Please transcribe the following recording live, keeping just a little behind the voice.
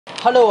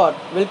Hello all,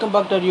 welcome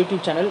back to our YouTube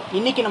channel.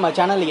 இன்னைக்கு நம்ம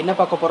சேனல்ல என்ன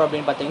பார்க்க போறோம்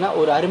அப்படினு பாத்தீங்கன்னா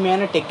ஒரு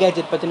அருமையான டெக்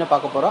கேட்ஜெட் பத்தின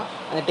பார்க்க போறோம்.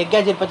 அந்த டெக்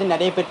கேட்ஜெட் பத்தி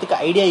நிறைய பேருக்கு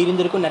ஐடியா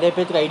இருந்திருக்கும், நிறைய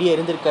பேருக்கு ஐடியா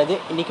இருந்திருக்காது.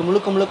 இன்னைக்கு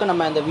முழுக்க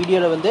நம்ம அந்த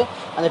வீடியோல வந்து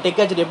அந்த டெக்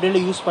கேட்ஜெட்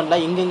எப்படி யூஸ்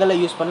பண்ணலாம்,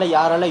 எங்கெங்கெல்லாம் யூஸ் பண்ணலாம்,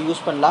 யாரால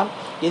யூஸ் பண்ணலாம்,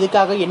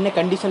 எதுக்காக என்ன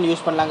கண்டிஷன்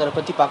யூஸ் பண்ணலாம்ங்கற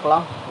பத்தி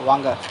பார்க்கலாம்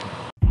வாங்க.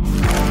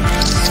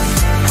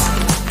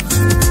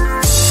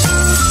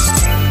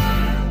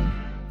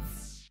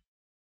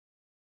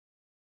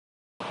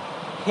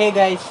 Hey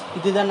guys,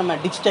 இதுதான் நம்ம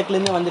Digitekல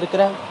இருந்து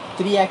வந்திருக்கிற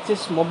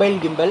 3-axis mobile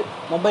gimbal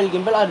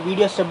or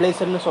video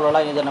stabilizer னு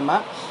சொல்லலாம். இது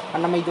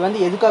நம்ம இது வந்து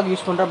எதுக்காக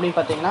யூஸ் பண்றோம் அப்படினு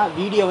பாத்தீங்கன்னா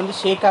வீடியோ வந்து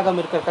ஷேக் ஆகாம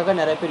இருக்கறதுக்காக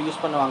நிறைய பேர் யூஸ்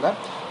பண்ணுவாங்க.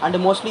 and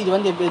mostly இது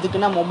வந்து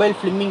எதுக்குன்னா மொபைல்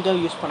ஃபிலிமிங்க்கு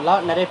யூஸ்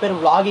பண்ணலாம். நிறைய பேர்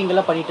vlogging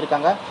எல்லாம் பண்ணிட்டு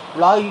இருக்காங்க.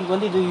 vlogging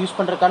வந்து இது யூஸ்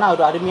பண்றதுக்கான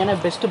ஒரு அருமையான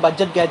பெஸ்ட்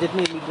பட்ஜெட்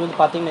கேட்ஜெட்னு இது வந்து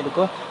பாத்தீங்கன்னா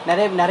இருக்கும்.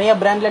 நிறைய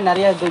பிராண்ட்ல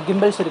நிறைய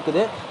கிம்பிள்ஸ்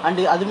இருக்குது.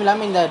 and அதுவும்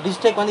இல்லாம இந்த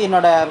Digitek வந்து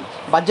என்னோட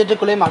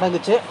பட்ஜெட்டுக்குள்ளே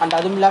அடங்குச்சு. and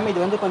அதுவும் இல்லாம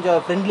இது வந்து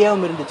கொஞ்சம்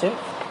ஃப்ரெண்ட்லியாவும் இருந்துச்சு.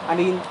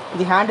 and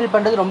இது ஹேண்டில்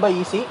பண்றது ரொம்ப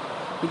ஈஸி.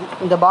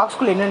 இந்த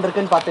பாக்ஸ்க்குள்ள என்ன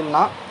இருக்குன்னு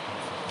பாத்தீங்கன்னா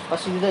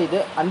ஃபர்ஸ்ட் இது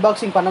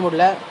அன்பாக்சிங் பண்ண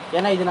முடியல,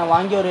 ஏன்னா இது நான்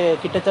வாங்கி ஒரு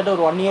கிட்டத்தட்ட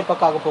ஒரு 1 இயர்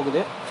பக்கம் ஆக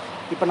போகுது.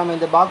 இப்போ நம்ம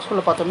இந்த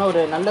பாக்ஸ்க்குள்ள பார்த்தோம்னா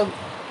ஒரு நல்ல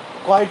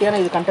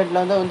குவாலிட்டியான இது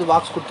கண்டென்ட்ல வந்து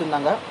பாக்ஸ்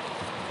கொடுத்துருந்தாங்க.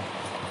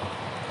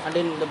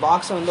 அண்ட் இந்த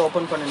பாக்ஸை வந்து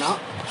ஓப்பன் பண்ணினா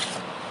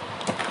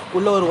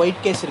உள்ள ஒரு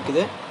ஒயிட் கேஸ்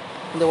இருக்குது.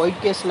 இந்த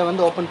ஒயிட் கேஸில்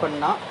வந்து ஓப்பன்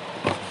பண்ணினா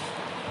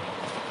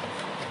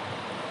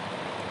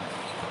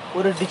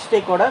ஒரு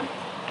டிஜிடெக்கோட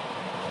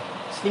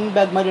ஸ்லிங்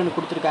பேக் மாதிரி ஒன்று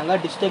கொடுத்துருக்காங்க.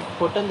 Digitek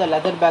போட்டு இந்த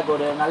லெதர் பேக்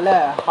ஒரு நல்ல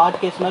ஹார்ட்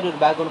கேஸ் மாதிரி ஒரு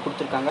பேக் ஒன்று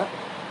கொடுத்துருக்காங்க.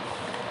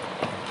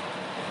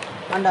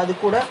 அண்ட் அது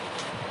கூட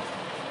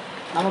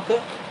நமக்கு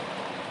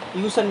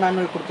யூசர்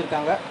மேனுவல்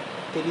கொடுத்துருக்காங்க.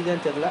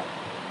 தெரியுதான்னு தெரியல,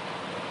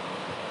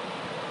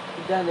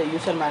 இதுதான் இந்த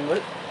யூசர்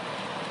மேனுவல்.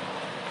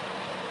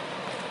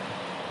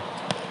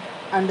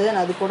 அண்ட்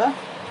தென் அது கூட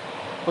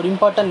ஒரு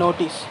இம்பார்ட்டன்ட்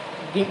நோட்டீஸ்,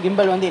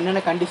 கிம்பல் வந்து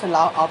என்னென்ன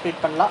கண்டிஷனில்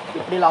ஆப்ரேட் பண்ணலாம்,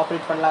 எப்படியெல்லாம்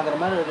ஆப்ரேட் பண்ணலாங்கிற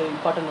மாதிரி ஒரு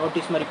இம்பார்ட்டன்ட்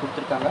நோட்டீஸ் மாதிரி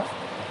கொடுத்துருக்காங்க.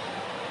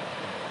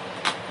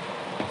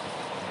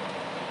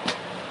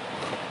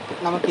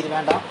 நமக்கு இது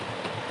வேண்டாம்,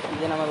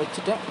 இதை நம்ம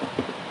வச்சுட்டு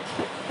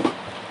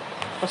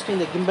ஃபஸ்ட்டு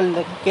இந்த கிம்பல்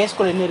இந்த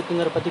கேஸ்குள்ள என்ன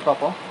இருக்குங்கிற பற்றி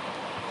பார்ப்போம்.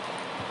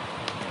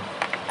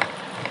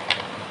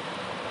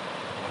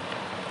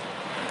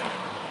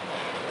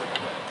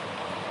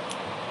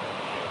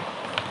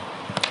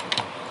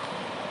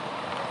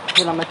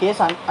 இது நம்ம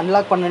கேஸ்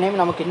அன்லாக் பண்ணனே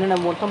நமக்கு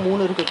என்னென்ன மொத்தம்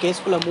 3 இருக்குது.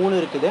 கேஸ்குள்ளே 3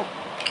 இருக்குது.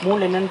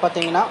 3 என்னென்னு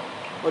பார்த்தீங்கன்னா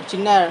ஒரு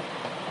சின்ன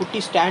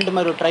குட்டி ஸ்டாண்டு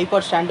மாதிரி, ஒரு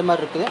ட்ரைபாட் ஸ்டாண்டு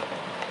மாதிரி இருக்குது.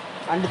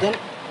 அண்ட் தென்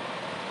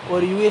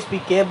ஒரு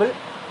USB கேபிள்.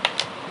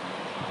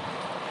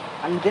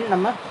 அண்ட் தென்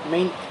நம்ம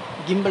மெயின்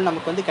கிம்பல்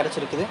நமக்கு வந்து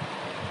கிடச்சிருக்குது.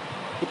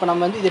 இப்போ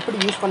நம்ம வந்து இது எப்படி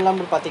யூஸ்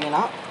பண்ணலாம்னு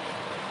பார்த்தீங்கன்னா,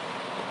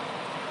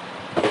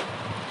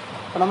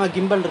 இப்போ நம்ம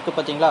கிம்பல் இருக்குது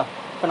பார்த்தீங்களா,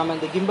 இப்போ நம்ம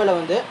இந்த கிம்பலை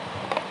வந்து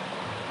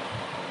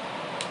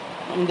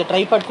இந்த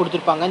ட்ரைபாட்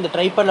கொடுத்துருப்பாங்க, இந்த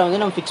ட்ரைபாடில்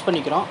வந்து நம்ம ஃபிக்ஸ்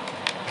பண்ணிக்கிறோம்.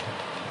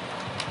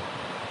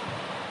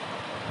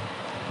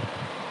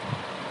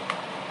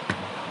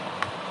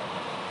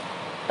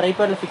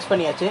 ட்ரைபாடில் ஃபிக்ஸ்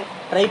பண்ணியாச்சு.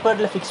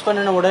 ட்ரைபாடில் ஃபிக்ஸ்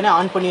பண்ணின உடனே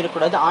ஆன்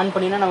பண்ணிடக்கூடாது. ஆன்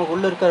பண்ணினா நமக்கு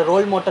உள்ளே இருக்கிற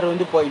ரோல் மோட்டர்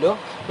வந்து போயிடும்.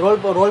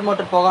 ரோல்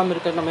மோட்டர் போகாமல்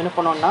இருக்க நம்ம என்ன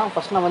பண்ணோம்னா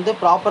ஃபஸ்ட் நம்ம வந்து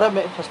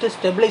ப்ராப்பராக ஃபஸ்ட்டு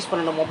ஸ்டெபிலைஸ்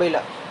பண்ணணும்.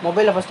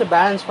 மொபைலை ஃபஸ்ட்டு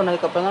பேலன்ஸ்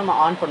பண்ணதுக்கப்புறம் தான் நம்ம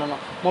ஆன்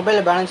பண்ணணும்.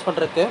 மொபைலை பேலன்ஸ்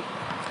பண்ணுறதுக்கு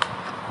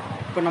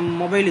இப்போ நம்ம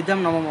மொபைல்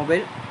இதுதான் நம்ம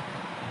மொபைல்.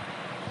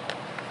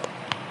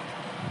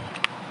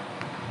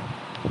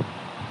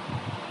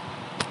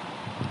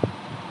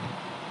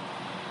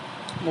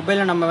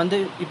 மொபைலை நம்ம வந்து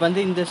இப்போ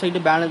வந்து இந்த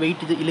சைடு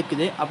வெயிட் இது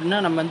இழுக்குது அப்படின்னா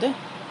நம்ம வந்து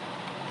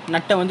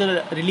நட்டை வந்து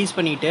ரிலீஸ்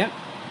பண்ணிவிட்டு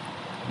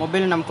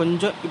மொபைலை நம்ம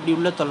கொஞ்சம் இப்படி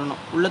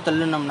உள்ளே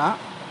தள்ளினோம்னா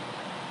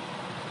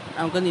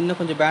நமக்கு வந்து இன்னும்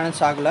கொஞ்சம் பேலன்ஸ்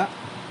ஆகலை,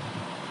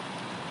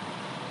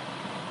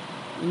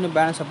 இன்னும்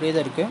பேலன்ஸ் அப்படியே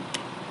தான் இருக்குது.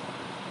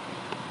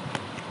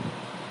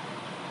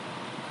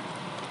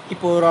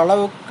 இப்போ ஒரு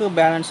அளவுக்கு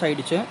பேலன்ஸ்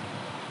ஆகிடுச்சு.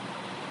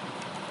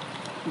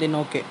 தென்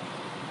ஓகே,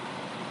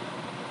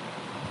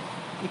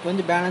 இப்போ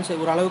வந்து பேலன்ஸ்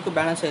ஒரு அளவுக்கு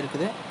பேலன்ஸ்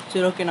ஆகிருக்குது.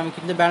 சரி ஓகே,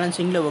 நமக்கு இந்த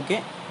பேலன்ஸிங்கில் ஓகே.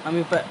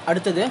 நம்ம இப்போ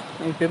அடுத்தது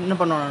நம்ம இப்போ என்ன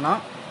பண்ணணும்னா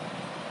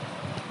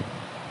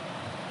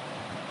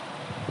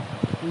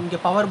இங்கே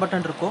பவர்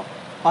பட்டன் இருக்கும்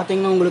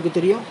பார்த்தீங்கன்னா உங்களுக்கு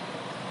தெரியும்,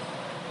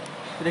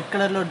 ரெட்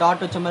கலரில் ஒரு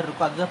டாட் வச்ச மாதிரி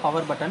இருக்கும், அதுதான்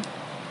பவர் பட்டன்.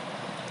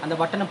 அந்த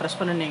பட்டனை ப்ரெஸ்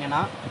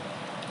பண்ணிங்கன்னா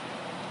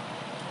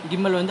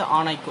கிம்பல் வந்து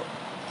ஆன் ஆகிக்கும்.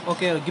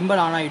 ஓகே,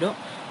 கிம்பல் ஆன் ஆகிடும்.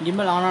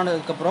 கிம்பல் ஆன்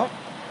ஆனதுக்கப்புறம்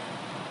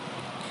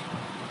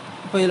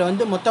இப்போ இதில்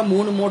வந்து மொத்தம்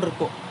 3 மோட்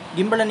இருக்கும்.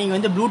 கிம்பலை நீங்கள்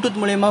வந்து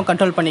ப்ளூடூத் மூலயமா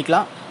கண்ட்ரோல்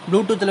பண்ணிக்கலாம்.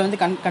 ப்ளூடூத்தில் வந்து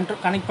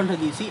கனெக்ட்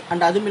பண்ணுறது ஈஸி.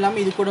 அண்ட் அதுவும்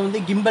இல்லாமல் இது கூட வந்து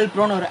கிம்பல்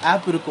ப்ரோன்னு ஒரு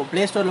ஆப் இருக்கும்.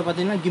 ப்ளே ஸ்டோரில்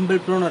பார்த்தீங்கன்னா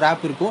கிம்பல் ப்ரோன்னு ஒரு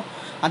ஆப் இருக்கும்.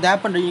 அந்த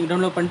ஆப் நீங்கள்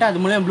டவுன்லோட் பண்ணிட்டு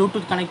அது மூலமாக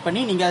ப்ளூடூத் கனெக்ட்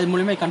பண்ணி நீங்கள் அது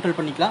மூலமாக கண்ட்ரோல்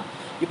பண்ணிக்கலாம்.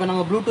 இப்போ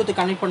நம்ம ப்ளூடூத்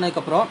கனெக்ட்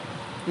பண்ணதுக்கப்புறம்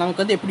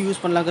நமக்கு வந்து எப்படி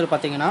யூஸ் பண்ணலாங்கிறது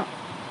பார்த்தீங்கன்னா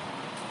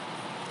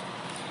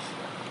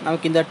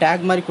நமக்கு இந்த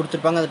டேக் மாதிரி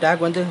கொடுத்துருப்பாங்க. அந்த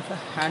டேக் வந்து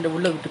ஹேண்டு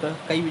உள்ளே விட்டு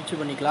கை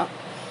வச்சு பண்ணிக்கலாம்.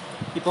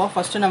 இப்போ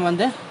ஃபஸ்ட்டு நம்ம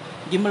வந்து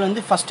கிம்பல்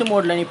வந்து ஃபஸ்ட்டு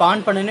மோடில் இப்போ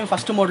ஆன் பண்ணனே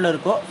ஃபஸ்ட்டு மோடில்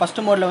இருக்கும்.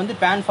 ஃபஸ்ட்டு மோடில் வந்து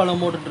பேன் ஃபாலோ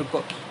மோடுன்னு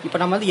இருக்கும். இப்போ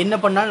நம்ம வந்து என்ன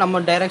பண்ணாலும்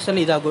நம்ம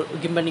டைரெக்ஷனில் இதாகும்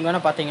கிம்பல். நீங்கள்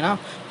வேணால் பார்த்தீங்கன்னா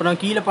இப்போ நம்ம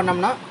கீழே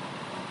பண்ணோம்னா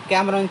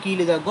கேமரா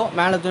கீழே இதாகும்,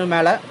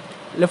 மேலே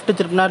லெஃப்ட்டு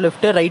திருப்பினா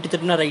லெஃப்ட்டு, ரைட்டு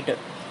திருப்பினா ரைட்டு.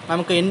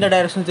 நமக்கு எந்த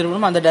டைரெக்ஷன்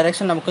திரும்பணுமோ அந்த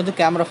டைரெக்ஷன் நமக்கு வந்து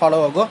கேமரா ஃபாலோ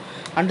ஆகும்.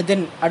 அண்ட்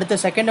தென் அடுத்த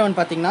செகண்ட் ஒன்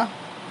பார்த்திங்கன்னா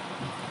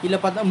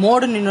இதில் பார்த்தா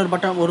மோடுன்னு இன்னொரு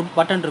ஒரு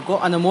பட்டன்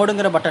இருக்கும். அந்த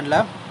மோடுங்கிற பட்டனில்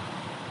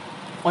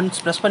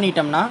ஒன்ஸ் ப்ரெஸ்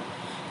பண்ணிட்டோம்னா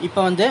இப்போ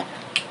வந்து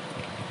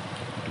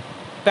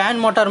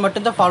பேன் மோட்டார்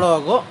மட்டும்தான் ஃபாலோ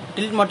ஆகும்,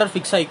 டில்ட் மோட்டார்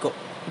ஃபிக்ஸ் ஆகிக்கும்.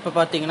 இப்போ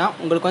பார்த்தீங்கன்னா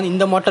உங்களுக்கு வந்து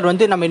இந்த மோட்டார்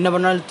வந்து நம்ம என்ன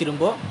பண்ணாலும்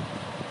திரும்ப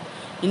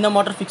இந்த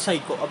மோட்டார் ஃபிக்ஸ்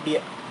ஆகிக்கும்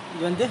அப்படியே.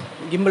 இது வந்து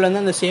கிம்பிள்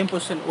வந்து அந்த சேம்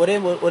பொசிஷன்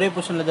ஒரே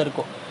பொசிஷனில் தான்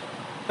இருக்கும்.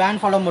 பேன்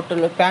ஃபாலோ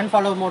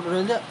மோட்டர்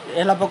வந்து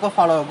எல்லா பக்கம்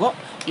ஃபாலோ ஆகும்.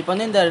 இப்போ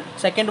வந்து இந்த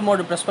செகண்ட்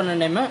மோடு ப்ரெஸ் பண்ண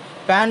டைமு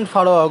பேன்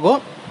ஃபாலோ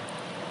ஆகும்,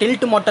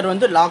 டில்ட் மோட்டர்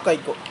வந்து லாக்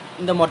ஆகிக்கும்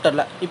இந்த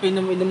மோட்டரில். இப்போ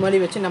இந்த மாதிரி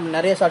வச்சு நம்ம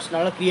நிறைய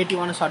ஷார்ட்ஸ்னால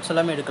க்ரியேட்டிவான ஷார்ட்ஸ்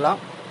எல்லாமே எடுக்கலாம்.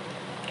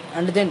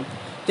 அண்ட் தென்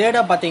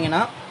தேர்டாக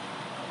பார்த்தீங்கன்னா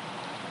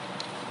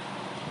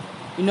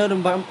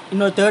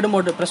இன்னொரு தேர்டு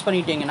மோட்டர் ப்ரெஸ்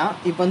பண்ணிட்டீங்கன்னா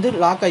இப்போ வந்து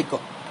லாக்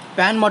ஆகிக்கும்.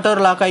 பேன் மோட்டர்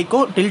லாக்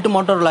ஆகிக்கும், டில்ட்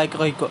மோட்டர் லாக்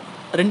ஆகிக்கும்.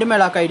 ரெண்டுமே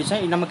லாக் ஆகிடுச்சு.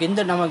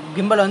 நமக்கு நம்ம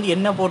கிம்பல் வந்து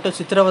என்ன போட்டு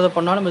சித்திரவதை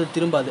பண்ணாலும் அது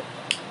திரும்பாது.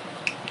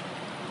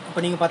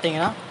 இப்போ நீங்கள்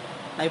பார்த்தீங்கன்னா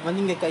நான் இப்போ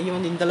வந்து இங்கே கையை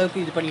வந்து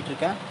இந்தளவுக்கு இது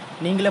பண்ணிகிட்ருக்கேன்,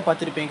 நீங்களே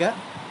பார்த்துருப்பீங்க.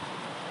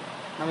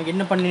 நமக்கு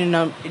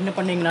என்ன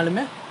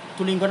பண்ணிங்கனாலுமே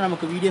துளிங்க கூட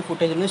நமக்கு வீடியோ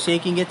ஃபுட்டேஜ் வந்து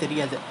ஷேக்கிங்கே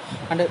தெரியாது.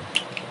 அண்டு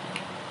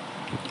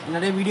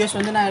நிறைய வீடியோஸ்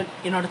வந்து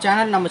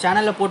நான் நம்ம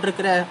சேனலில்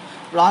போட்டிருக்கிற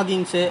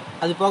vloggings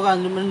அது போக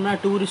அந்த மாதிரி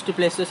டூரிஸ்ட்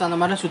பிளேஸஸ் அந்த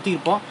மாதிரிலாம் சுற்றி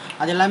இருப்போம்.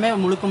 அது எல்லாமே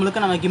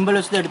முழுக்க நம்ம கிம்பல்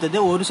வச்சு தான் எடுத்தது.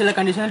 ஒரு சில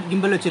கண்டிஷனில்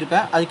கிம்பல்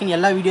வச்சுருப்பேன், அதுக்குன்னு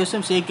எல்லா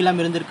வீடியோஸும் ஷேக்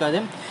இல்லாமல்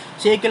இருந்திருக்காது.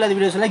 ஷேக் இல்லாத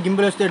வீடியோஸ் எல்லாம்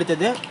கிம்பல் வச்சு தான்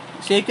எடுத்தது.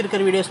 ஷேக்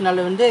இருக்கிற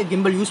வீடியோஸ்னால வந்து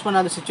கிம்பல் யூஸ்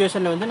பண்ணாத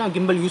சுச்சுவேஷனில் வந்து நான்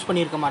கிம்பல் யூஸ்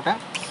பண்ணியிருக்க மாட்டேன்.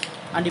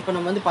 அண்ட் இப்போ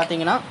நம்ம வந்து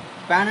பார்த்தீங்கன்னா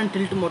பேன் அண்ட்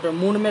டில்ட் மோட்டர்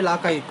மூணுமே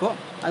லாக் ஆகிருக்கும்.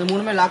 அது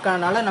மூணுமே லாக்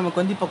ஆனதுனால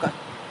நமக்கு வந்து இப்போ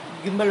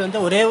கிம்பல் வந்து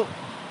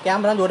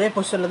கேமரா வந்து ஒரே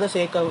பொசிஷனில் தான்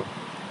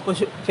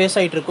ஃபேஸ்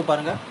ஆகிட்டு இருக்கும்.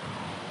 பாருங்கள்,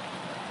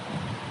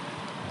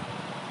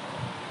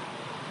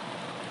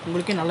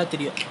 உங்களுக்கே நல்லா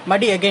தெரியும்.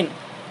 மடி அகைன்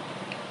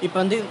இப்போ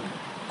வந்து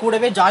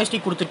கூடவே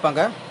ஜாய்ஸ்டிக்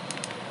கொடுத்துருப்பாங்க.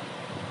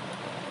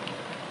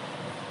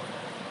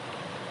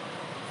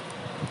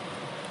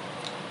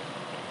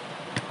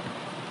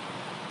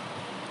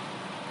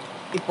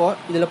 இப்போது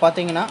இதில்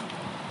பார்த்தீங்கன்னா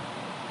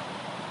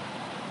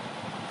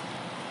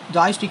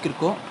ஜாய்ஸ்டிக்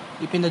இருக்கும்.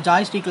 இப்போ இந்த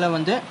ஜாய்ஸ்டிக்கில்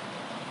வந்து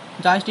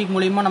ஜாய்ஸ்டிக்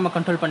மூலிமா நம்ம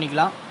கண்ட்ரோல்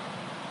பண்ணிக்கலாம்.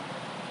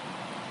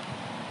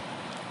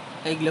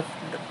 Like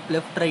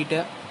left right,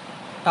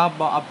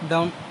 top up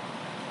down.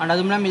 And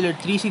அதுவும் இல்லாமல் இதில்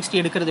 360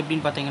 எடுக்கிறது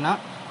எப்படின்னு பார்த்தீங்கன்னா,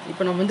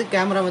 இப்போ நம்ம வந்து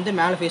கேமரா வந்து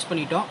மேலே ஃபேஸ்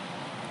பண்ணிட்டோம்.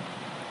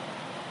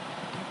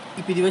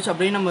 இப்போ இது வச்சு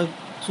அப்படியே நம்ம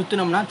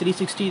சுற்றினோம்னா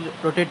 360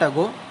 ரொட்டேட்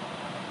ஆகும்.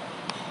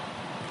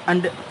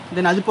 அண்டு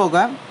தென் அது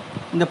போக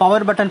இந்த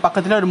பவர் பட்டன்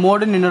பக்கத்தில் ஒரு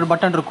மோடுன்னு இன்னொரு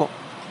பட்டன் இருக்கும்.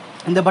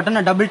 இந்த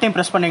பட்டனை டபுள் டைம்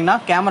ப்ரெஸ் பண்ணிங்கன்னா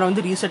கேமரா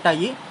வந்து ரீசெட்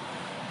ஆகி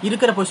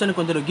இருக்கிற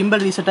பொசிஷனுக்கு வந்துடும்.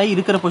 கிம்பல் ரீசெட் ஆகி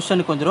இருக்கிற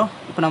பொசிஷனுக்கு வந்துடும்.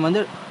 இப்போ நம்ம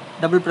வந்து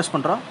டபுள் ப்ரெஸ்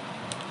பண்ணுறோம்.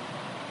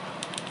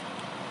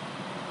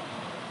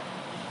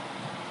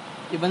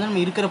 இப்போ வந்து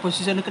நம்ம இருக்கிற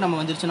பொசிஷனுக்கு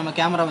நம்ம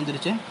கேமரா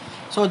வந்துருச்சு.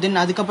 ஸோ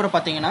தென் அதுக்கப்புறம்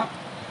பார்த்தீங்கன்னா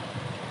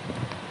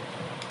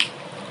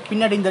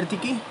பின்னாடி இந்த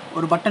இடத்துக்கு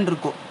ஒரு பட்டன்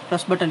இருக்கும்,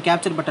 ப்ரெஸ் பட்டன்,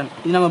 கேப்சர் பட்டன்.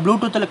 இது நம்ம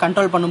ப்ளூடூத்தில்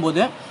கண்ட்ரோல்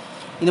பண்ணும்போது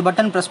இந்த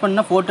பட்டன் ப்ரெஸ்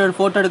பண்ணால்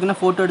ஃபோட்டோ எடுக்குன்னா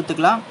ஃபோட்டோ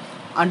எடுத்துக்கலாம்.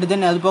 அண்ட்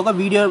தென் அது போக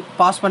வீடியோ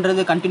பாஸ்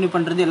பண்ணுறது, கண்டினியூ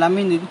பண்ணுறது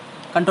எல்லாமே இந்த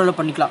கண்ட்ரோலில்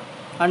பண்ணிக்கலாம்.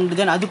 அண்ட்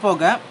தென் அது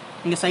போக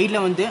இங்கே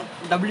சைடில் வந்து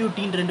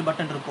WTன்னு 2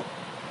 பட்டன் இருக்கும்.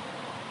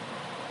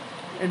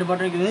 2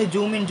 பட்டன் இருக்குது.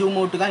 ஜூம் இன் ஜூம்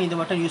அவுட்டுக்காக இந்த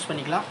பட்டன் யூஸ்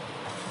பண்ணிக்கலாம்.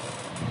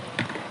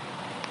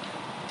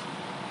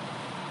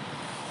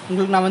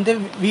 உங்களுக்கு நான் வந்து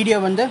வீடியோ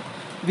வந்து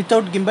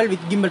without gimbal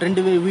with gimbal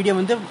 2 video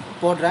வந்து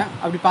போடுறேன்.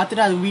 அப்படி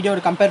பார்த்துட்டு அது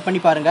வீடியோவை கம்பேர்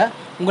பண்ணி பாருங்கள்.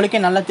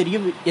 உங்களுக்கே நல்லா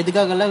தெரியும்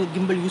எதுக்காகலாம்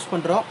கிம்பல் யூஸ்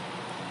பண்ணுறோம்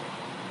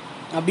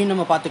அப்படின்னு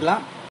நம்ம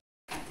பார்த்துக்கலாம்.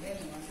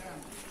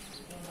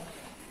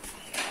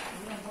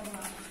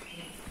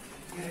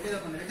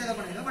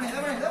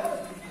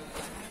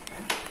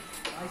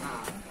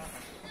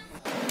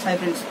 ஹாய்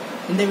ஃப்ரெண்ட்ஸ்,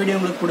 இந்த வீடியோ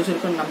உங்களுக்கு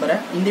பிடிச்சிருக்குன்னு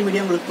நம்புகிறேன். இந்த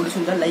வீடியோ உங்களுக்கு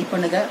பிடிச்சிருந்தால் லைக்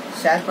பண்ணுங்கள்,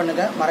 ஷேர்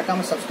பண்ணுங்கள்,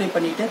 மறக்காமல் சப்ஸ்கிரைப்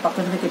பண்ணிவிட்டு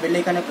பக்கத்தில் இருக்க பெல்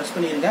ஐக்கானை ப்ரெஸ்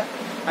பண்ணிடுங்க.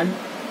 அண்ட்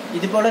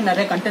இது போல்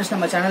நிறைய கண்டென்ட்ஸ்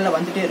நம்ம சேனலில்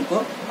வந்துகிட்டே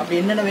இருக்கும். அப்படி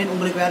என்னென்ன வேணும்,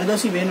 உங்களுக்கு வேறு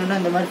ஏதாச்சும் வேணும்னா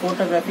இந்த மாதிரி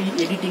ஃபோட்டோகிராஃபி,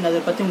 எடிட்டிங்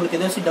அதை பற்றி உங்களுக்கு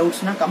ஏதாச்சும்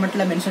டவுட்ஸ்னால்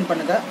கமெண்ட்டில் மென்ஷன்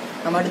பண்ணுங்கள்.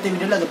 நம்ம அடுத்த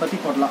வீடியோவில் அதை பற்றி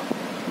போடலாம்.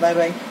 பாய்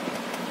பாய்.